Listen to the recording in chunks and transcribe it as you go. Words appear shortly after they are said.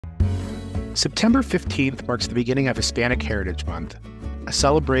September 15th marks the beginning of Hispanic Heritage Month, a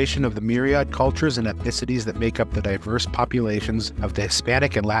celebration of the myriad cultures and ethnicities that make up the diverse populations of the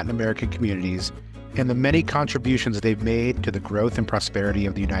Hispanic and Latin American communities and the many contributions they've made to the growth and prosperity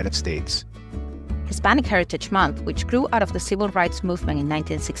of the United States. Hispanic Heritage Month, which grew out of the Civil Rights Movement in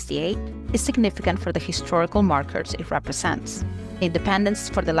 1968, is significant for the historical markers it represents. Independence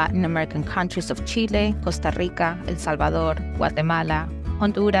for the Latin American countries of Chile, Costa Rica, El Salvador, Guatemala,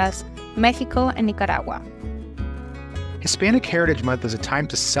 Honduras, Mexico, and Nicaragua. Hispanic Heritage Month is a time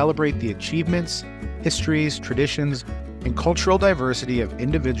to celebrate the achievements, histories, traditions, and cultural diversity of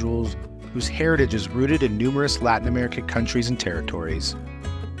individuals whose heritage is rooted in numerous Latin American countries and territories.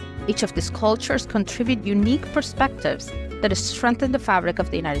 Each of these cultures contribute unique perspectives that strengthen the fabric of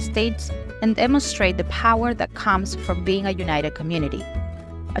the United States and demonstrate the power that comes from being a united community.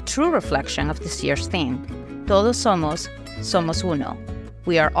 A true reflection of this year's theme, Todos somos, somos uno.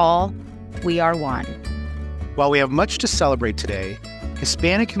 We are all, we are one. While we have much to celebrate today,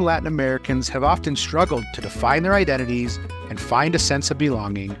 Hispanic and Latin Americans have often struggled to define their identities and find a sense of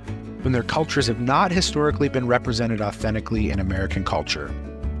belonging when their cultures have not historically been represented authentically in American culture.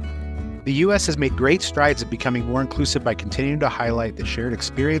 The U.S. has made great strides at becoming more inclusive by continuing to highlight the shared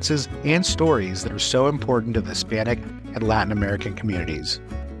experiences and stories that are so important to the Hispanic and Latin American communities.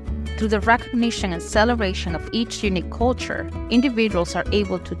 Through the recognition and celebration of each unique culture, individuals are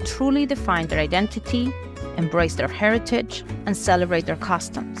able to truly define their identity, embrace their heritage, and celebrate their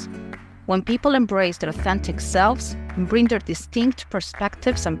customs. When people embrace their authentic selves and bring their distinct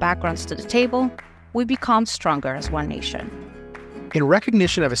perspectives and backgrounds to the table, we become stronger as one nation. In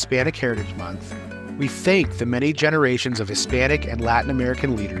recognition of Hispanic Heritage Month, we thank the many generations of Hispanic and Latin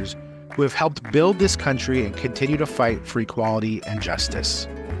American leaders who have helped build this country and continue to fight for equality and justice.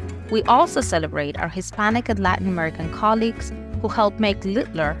 We also celebrate our Hispanic and Latin American colleagues who helped make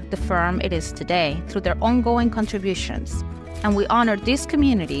Littler the firm it is today through their ongoing contributions. And we honor these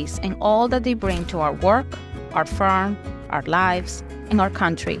communities and all that they bring to our work, our firm, our lives, and our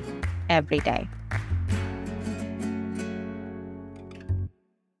country every day.